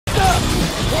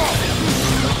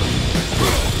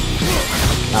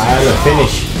تعالى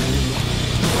فينش.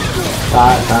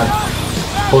 تعال تعال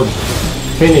خد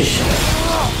فينش.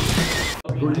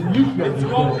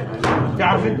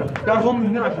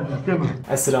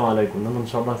 السلام عليكم. النهارده ان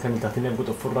شاء الله هنكمل تحديث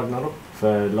لعبة وور راجناروك.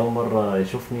 فلو مره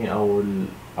يشوفني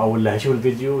او اللي هيشوف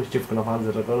الفيديو يشوف قناه وفعل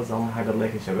زر الجرس. اهم حاجه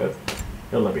اللايك يا شباب.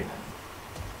 يلا بينا.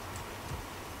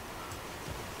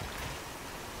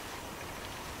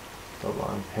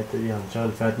 طبعا الحته دي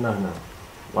هنشغل فيها دماغنا،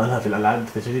 وانا في الالعاب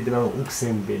تشغيل دماغ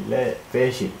اقسم بالله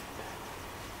فاشل.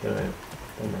 تمام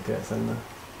استنى كده، استنى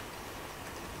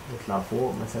نطلع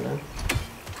فوق مثلا.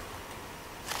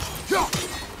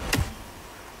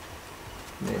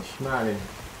 ماشي ما علينا.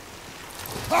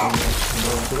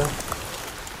 كده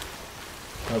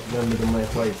طب جنب المية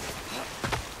كويس.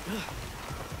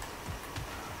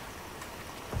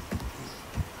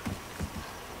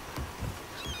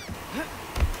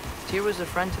 Tyr was a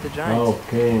friend to the giants.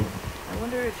 Okay. I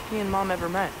wonder if he and Mom ever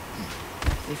met.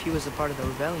 If he was a part of the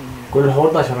rebellion here. كل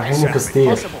الحوار ده عشان رايحين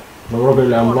نكستير للراجل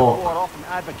العملاق. often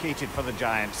advocated for the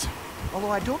giants,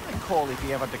 although I don't recall if he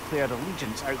ever declared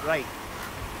allegiance outright.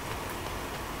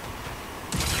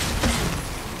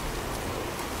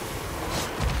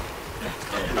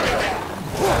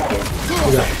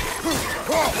 كده.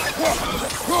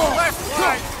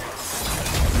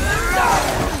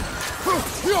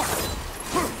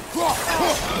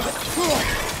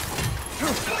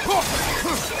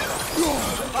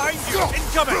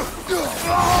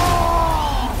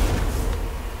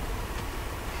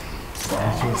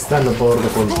 مش مستني الدور ده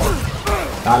كله.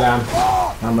 تعالى يا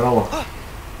عم روح.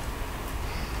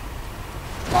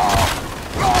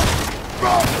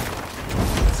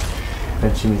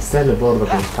 كانش مستاهل الدور ده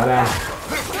كله. تعالى يا عم.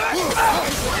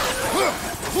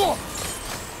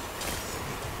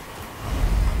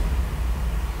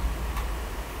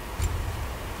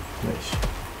 ماشي.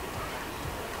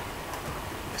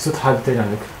 في صوت حد تاني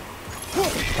على فكرة.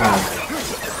 تعال.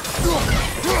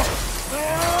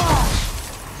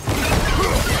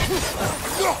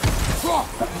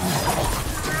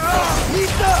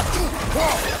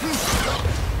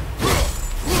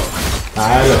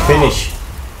 تعالى فينش.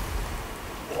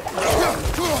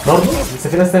 برضه لسه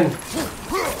في ناس تانية.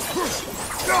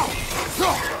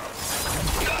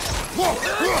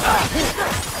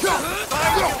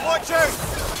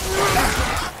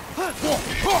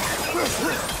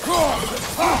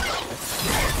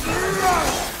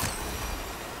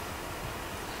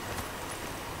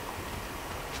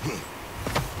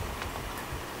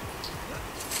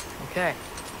 Okay,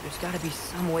 there's got to be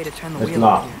some way to turn the wheel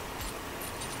اطلع. here.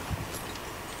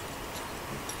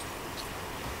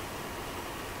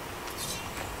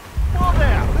 Whoa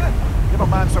there! Give a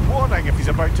man some warning if he's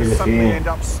about to suddenly end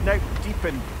up snout deep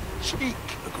in cheek.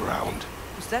 The ground.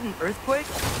 Was that an earthquake?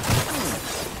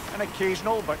 An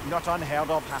occasional but not unheard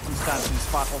of happenstance in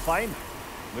Svartalfheim.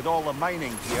 With all the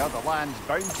mining here, the land's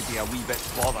bound to be a wee bit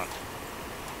bothered.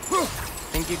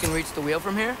 Think you can reach the wheel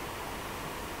from here?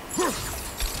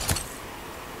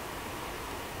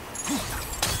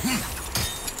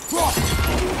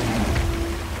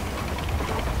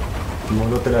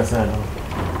 الموضوع طلع سهل اهو.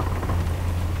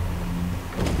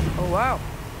 Oh wow,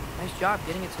 nice job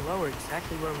getting it to lower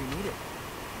exactly where we need it.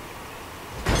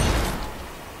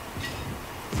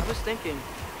 I was thinking,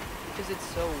 because it's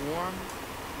so warm,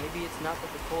 maybe it's not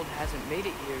that the cold hasn't made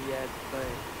it here yet, but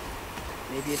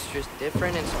maybe it's just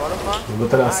different in Svartalfheim. الموضوع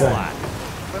طلع سهل.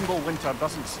 Thimble winter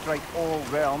doesn't strike all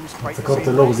realms quite the افتكرت same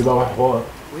اللغز way. بقى حوار.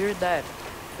 Weird that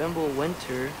Thimble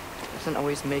winter doesn't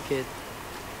always make it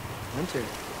winter.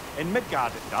 In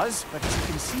Midgard it does, but as you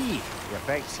can see, the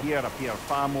effects here appear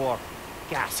far more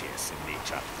gaseous in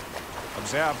nature.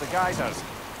 Observe the geysers.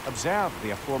 Observe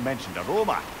the aforementioned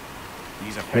aroma.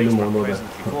 These effects were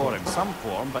present before in some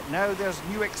form, but now there's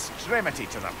new extremity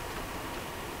to them.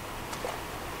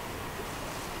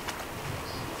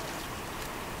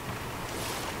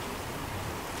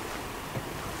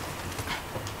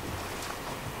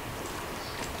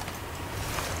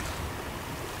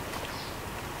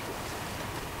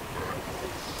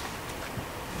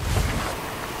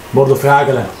 برضه في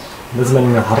عجلة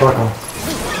لازم نحركها.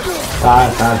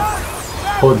 تعال تعال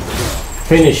خد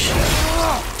فينش.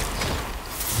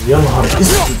 يا نهار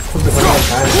اسود. خد فرقة.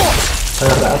 تعال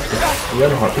طير رقبته. يا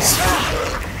نهار اسود.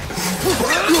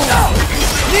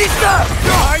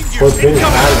 خد فينش.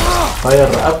 تعال طير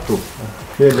رقبته.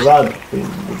 فين اللي بعده؟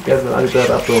 الجزمة اللي عليه طير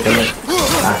رقبته هو كمان.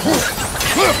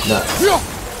 لا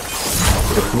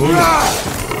تخمين.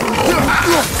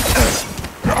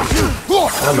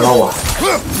 انا مروح.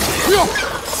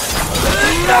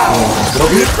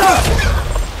 اضربني.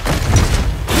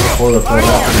 خد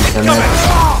الطيارة كمان.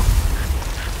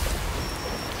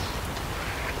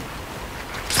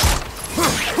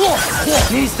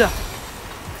 Nista.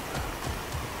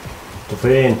 انتوا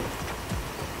فين؟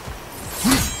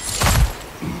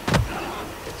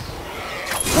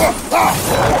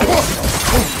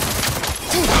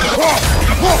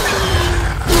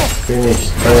 فينيش.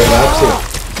 طيب أسير.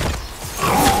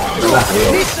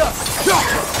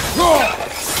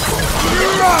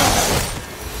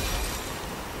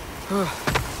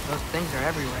 Those things are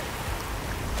everywhere.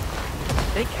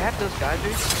 They cap those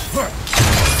geysers?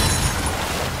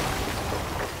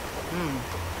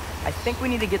 I think we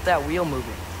need to get that wheel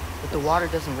moving, but the water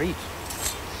doesn't reach.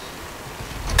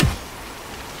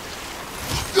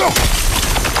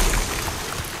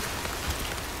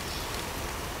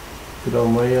 كده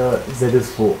المية زادت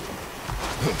فوق.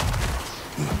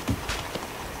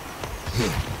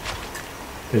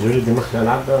 تجربة الدماغ في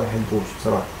الألعاب ده مبحبوش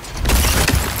بصراحة.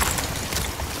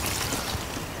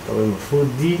 طب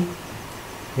المفروض دي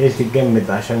هي اللي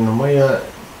تتجمد عشان المية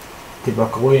تبقى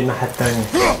قوية الناحية التانية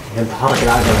عشان تحرك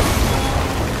العجلة.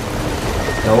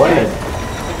 يا ولد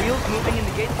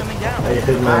أي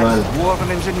خدمة يا معلم.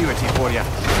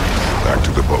 Back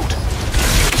to the boat.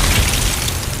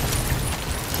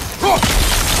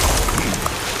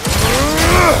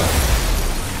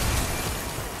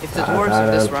 If the dwarves of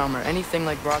this realm are anything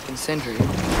like Brock and Sindri,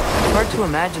 it's hard to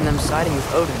imagine them siding with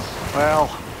Odin. Well,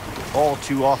 all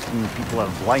too often people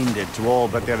are blinded to all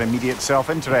but their immediate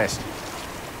self-interest.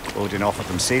 Odin offered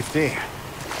them safety,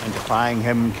 and defying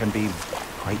him can be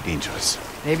quite dangerous.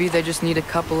 Maybe they just need a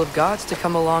couple of gods to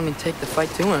come along and take the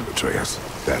fight to him. Atreus,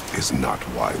 that is not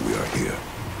why we are here.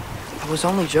 I was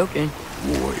only joking.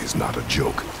 War is not a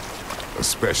joke,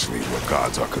 especially where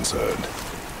gods are concerned.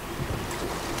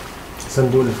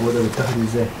 الصندوق اللي فوق ده بيتاخد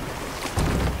ازاي؟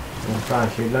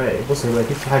 مينفعش. لا بص يبقى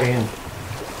اكيد في حاجة هنا.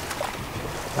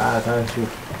 تعال نشوف.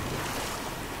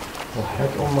 وحياة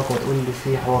امك وتقول لي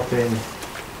في حوار تاني.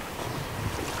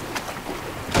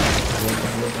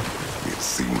 It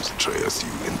seems, Atreus,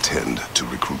 you intend to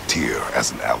recruit Tyr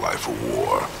as an ally for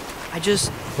war.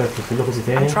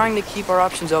 I'm trying to keep our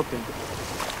options open.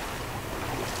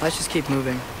 Let's just keep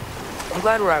moving. I'm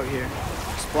glad we're out here,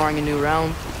 exploring a new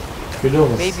realm.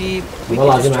 Maybe we can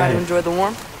just try to enjoy the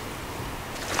warmth.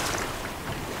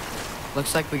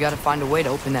 Looks like we gotta find a way to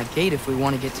open that gate if we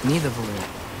want to get to Nidavellir.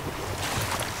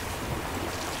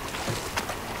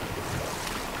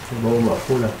 الباب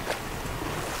مقفولة.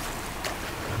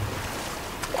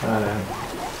 تعالى.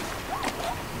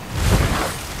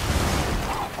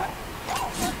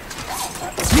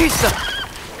 Nista!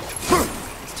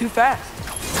 It's too fast.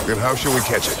 Then how shall we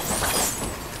catch it?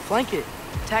 Flank it.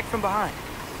 Attack from behind.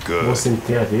 Good. بص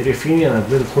انت هتقري فيني انا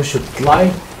بدأت تخش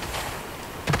وتطلعي.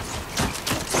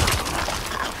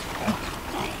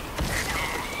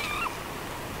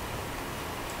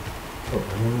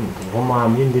 طب هم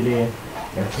عاملين دي ليه؟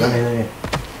 يعني فلان هنا ايه؟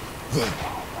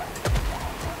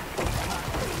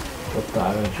 طب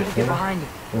تعالى نشوف هنا.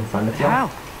 ينفع نطلع؟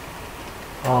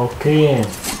 اوكي.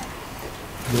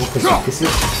 دي ممكن تتكسر.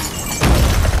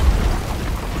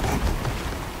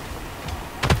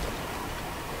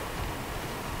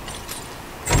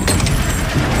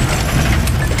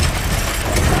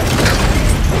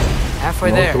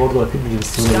 Halfway there.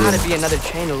 There's gotta be another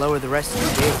chain to lower the rest of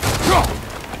the gate.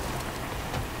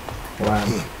 Wow.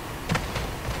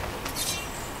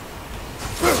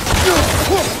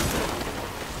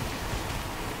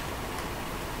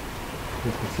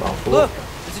 Look,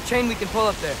 there's a chain we can pull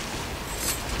up there.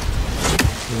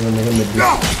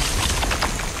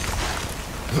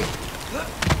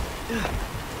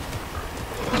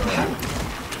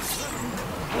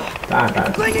 تعال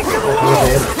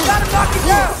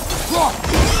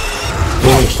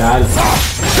ليش تعال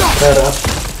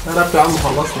قربت يا عم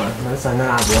خلصنا احنا لسه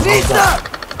هنلعب ونهزر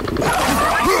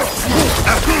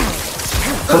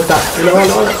خد الى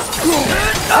ولا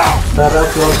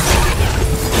قربت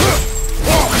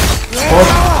خد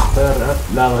قربت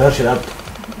لا ما غيرش الاب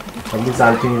خليه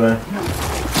زعلتني بقى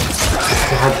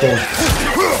في حد تاني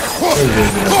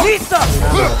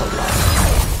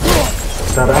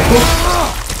قربته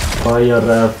طير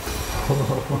راب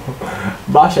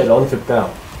بعشق العنف بتاعه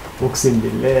اقسم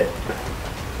بالله.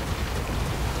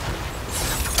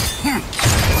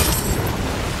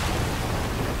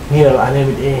 هنا بقى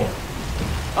هنعمل ايه؟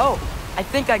 Oh, I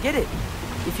think I get it.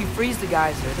 If you freeze the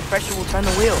geyser, the pressure will turn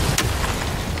the wheels.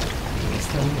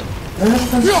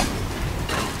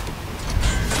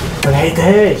 ما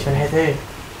لحقتهاش.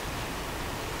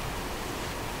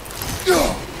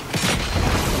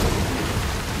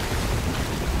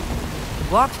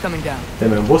 Block's coming down.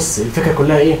 تمام بص الفكرة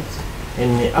كلها ايه؟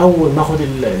 ان اول ما اخد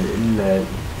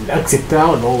الاكس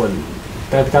بتاعه اللي هو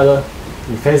بتاع ده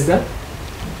الفاس ده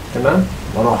تمام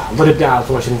واروح ضرب دي على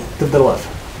طول عشان تفضل واقفة.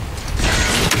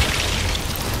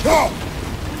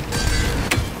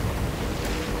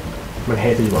 من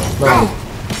الحياة دي بقى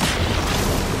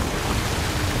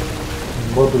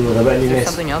برضه الغباء ليه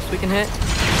ناس.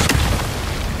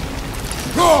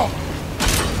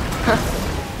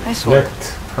 مات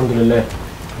الحمد لله.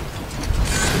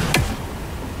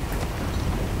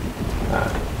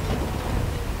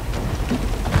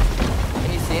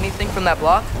 Can you see anything from that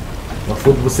block?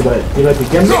 المفروض بص بقى دي بقى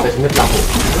تتجمع عشان نطلع فوق.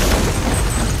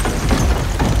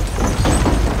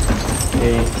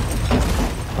 ايه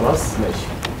خلاص ماشي.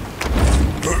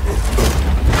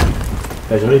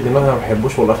 تشغيل الدماغ انا ما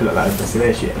بحبوش والله في الالعاب بس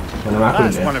ماشي يعني انا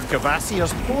معاكم. That's one of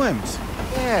Cavassier's poems.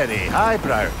 Very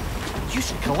highbrow. You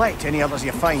should collect any others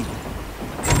you find.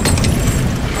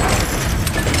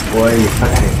 كويس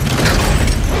فتحي.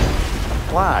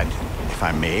 Lad, if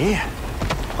I may,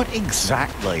 what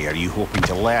exactly are you hoping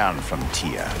to learn from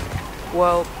Tia?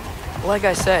 Well, like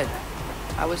I said,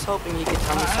 I was hoping you could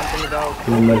tell me something about.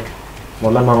 الملك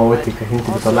والله ما موتك انت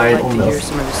بتطلعي الام hear اصلا.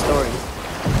 some of his stories.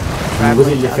 الجزء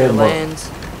Traveling اللي to فات other برضه. lands,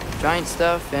 giant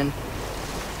stuff, and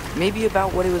maybe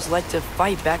about what it was like to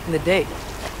fight back in the day.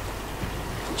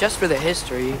 Just for the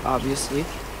history, obviously.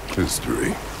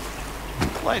 History.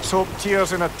 Let's hope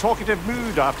Tia's in a talkative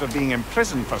mood after being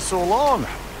imprisoned for so long.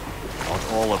 Not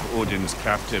all of Odin's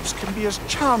captives can be as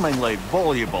charmingly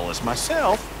voluble as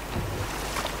myself.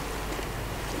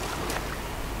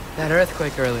 That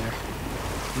earthquake earlier.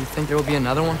 Do you think there will be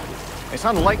another one? It's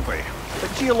unlikely, but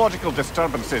geological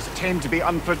disturbances tend to be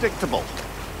unpredictable.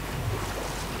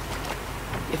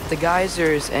 If the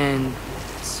geysers and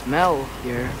smell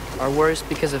here are worse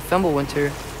because of Fimbulwinter,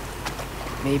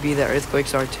 maybe the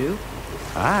earthquakes are too?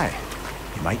 Aye,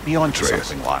 you might be onto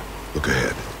something, lad. Look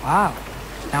ahead. Wow,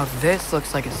 now this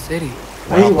looks like a city.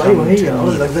 ايوه هي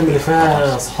الأقزام اللي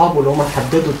فيها اصحابه اللي هم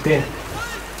حددوا التاني.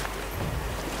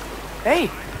 Hey,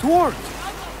 dwarves!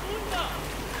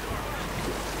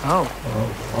 Oh.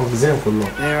 أقزام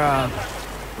كلهم. They're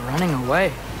running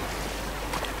away.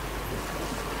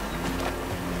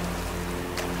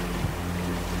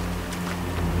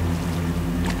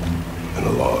 An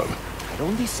alarm. I'd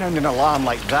only sound an alarm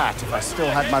like that if I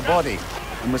still had my body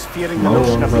and was fearing the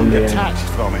notion of being detached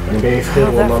from it. أنا جاي في خير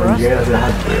والله مش جاي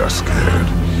لحد. They are scared.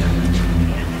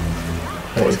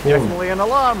 It's definitely an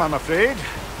alarm, I'm afraid.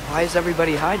 Why is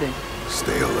everybody hiding?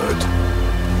 Stay alert.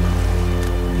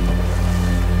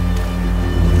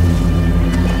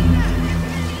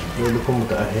 يقول لكم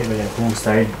متأهبة يعني يكون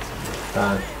مستعد.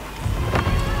 تعال.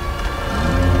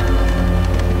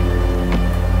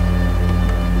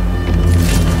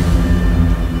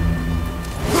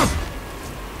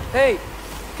 Hey,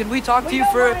 could we talk to you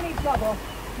for...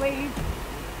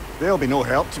 There'll be no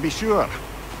help, to be sure.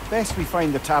 Best we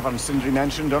find the tavern Sindri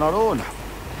mentioned on our own.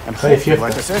 And Hey, hope you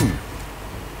let us in.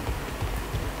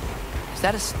 Is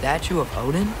that a statue of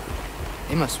Odin?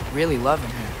 They must really love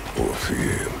him here. Or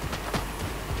fear him.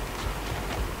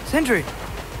 Sindri!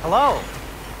 Hello.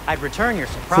 I'd return your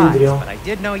surprise, but I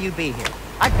did know you'd be here.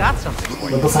 I've got something for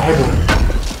you. ده صاحبهم.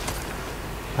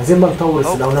 عايزين بقى نطور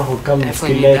السلاح وناخد كام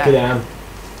سكيلاية كده يا عم.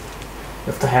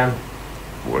 افتح يا عم.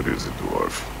 What is it,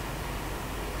 dwarf?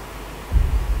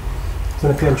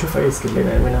 احنا كده نشوف أي سكيلاية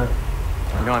نعملها.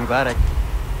 You know, I'm glad I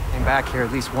came back here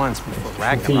at least once before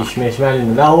Ragnarok. مفيش ماشي ما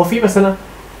علينا. لا هو في بس أنا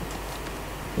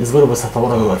اصبروا بس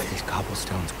هطورها دلوقتي. These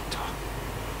cobblestones would talk.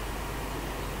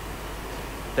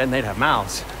 Then they'd have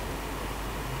mouths.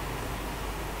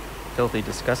 Filthy,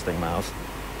 disgusting mouths.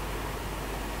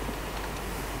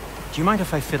 Do you mind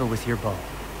if I fiddle with your bow?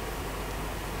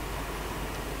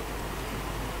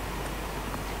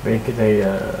 باين كده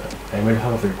هيعملوا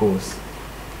حاجة في الكوس.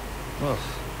 Well,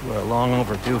 we're long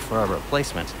overdue for our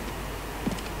replacement.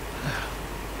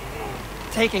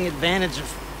 Taking advantage of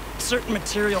certain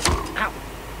materials. Ow.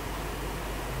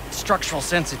 Structural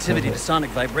sensitivity to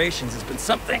sonic vibrations has been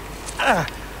something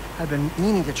I've been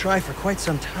meaning to try for quite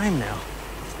some time now.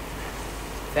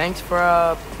 Thanks for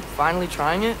finally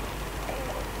trying it.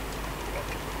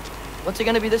 What's it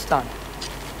gonna be this time?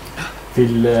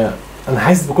 أنا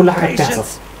حاسس بكل حاجة بتحصل.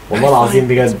 والله العظيم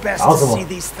بجد عظمة.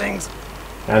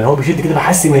 يعني هو بيشد كده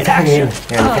بحس إن في حاجة هنا،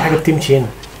 يعني في حاجة بتمشي هنا.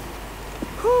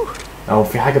 أو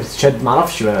في حاجة بتتشد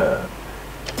معرفش بقى.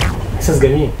 إحساس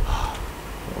جميل.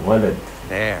 ولد.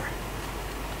 There.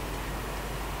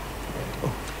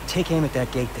 Oh, take aim at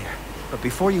that gate there. But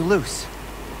before you loose,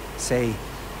 say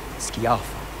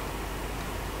Skialfa.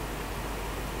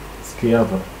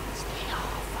 سكيافا.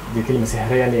 دي كلمة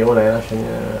سحرية يعني يقولها يعني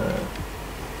عشان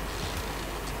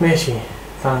ماشي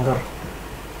تعال نجرب.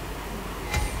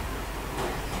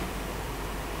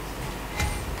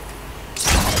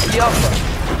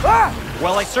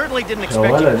 Well, I certainly didn't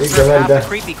expect ولا you دي to serve الجمال half ده. the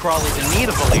creepy crawlies in need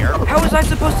of a lair. How was I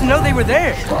supposed to know they were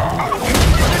there?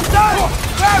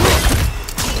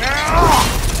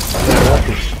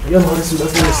 يا نهار اسود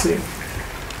أصلا السيف.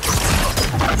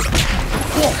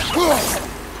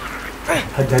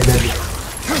 هد هد هد.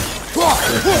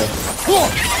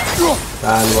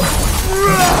 تعال بقى.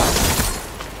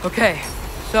 Okay,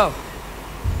 so,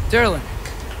 Derlin,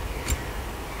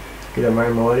 كده معي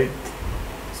موارد.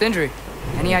 Sindri,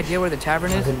 any idea where the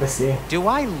tavern is? عشان بس ايه؟ Do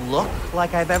I look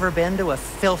like I've ever been to a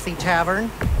filthy tavern?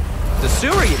 The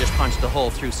sewer you just punched a hole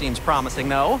through seems promising,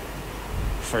 though.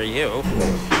 For you.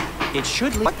 It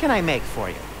should lead. What can I make for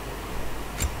you?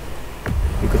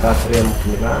 في قطع سريعة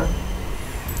ممكن نباع.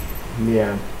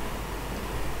 يعني.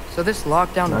 So this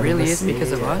lockdown really is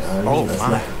because of us? Oh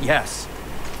my, yes.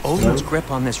 Odin's grip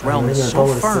on this realm is so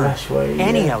firm,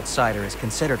 any outsider is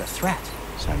considered a threat.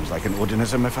 Sounds like an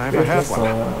Odinism if I ever heard one.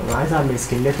 أنا عايز أعمل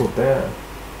سكيلات وبتاع.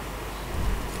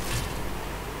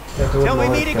 Till we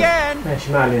meet again.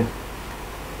 ماشي ما علينا.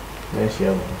 ماشي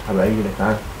يلا هبقى أجي لك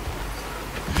تعال.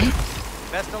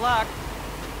 Best of luck.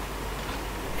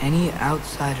 Any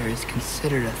outsider is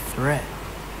considered a threat.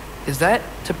 Is that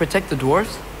to protect the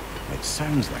dwarves? It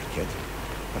sounds like it.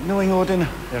 But knowing Odin,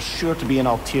 there's sure to be an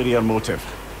ulterior motive.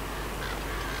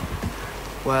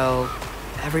 Well,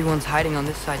 everyone's hiding on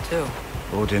this side too.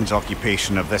 Odin's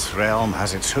occupation of this realm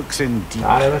has its hooks in deep.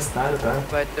 تعال بس تعال.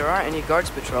 But there aren't any guards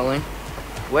patrolling.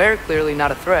 We're clearly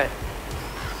not a threat.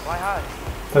 Why hide?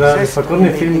 فأنا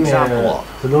بيفكرني فيلم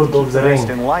The Lord of the Rings.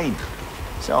 In line.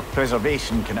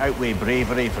 Self-preservation can outweigh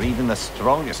bravery for even the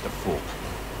strongest of folk.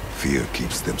 Fear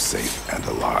keeps them safe and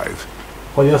alive.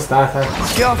 خد يا اسطى تعال.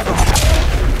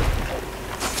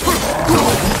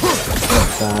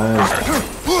 تعال.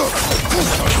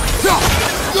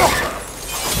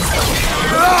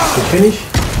 Finish?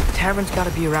 The tavern's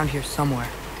gotta be around here somewhere.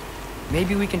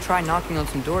 Maybe we can try knocking on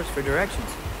some doors for directions.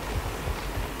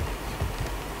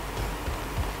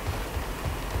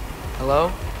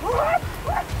 Hello?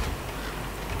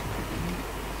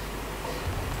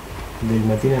 دي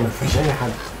المدينة ما فيهاش أي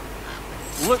حد.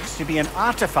 Looks to be an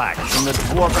artifact from the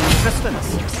dwarven resistance.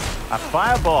 A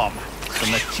firebomb from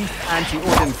the chief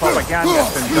anti-Odin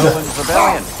propagandist in Dublин's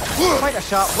rebellion. Quite a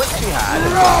sharp wit he had.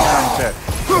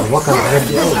 الوقت الحاجات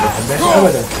دي أوي ما بحبهاش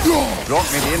أبدا. Brock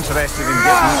may be interested in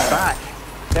getting it back.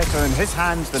 Better in his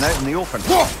hands than out in the open.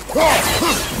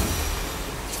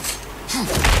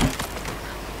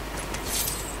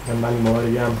 جمع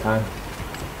الموارد يا عم تعال.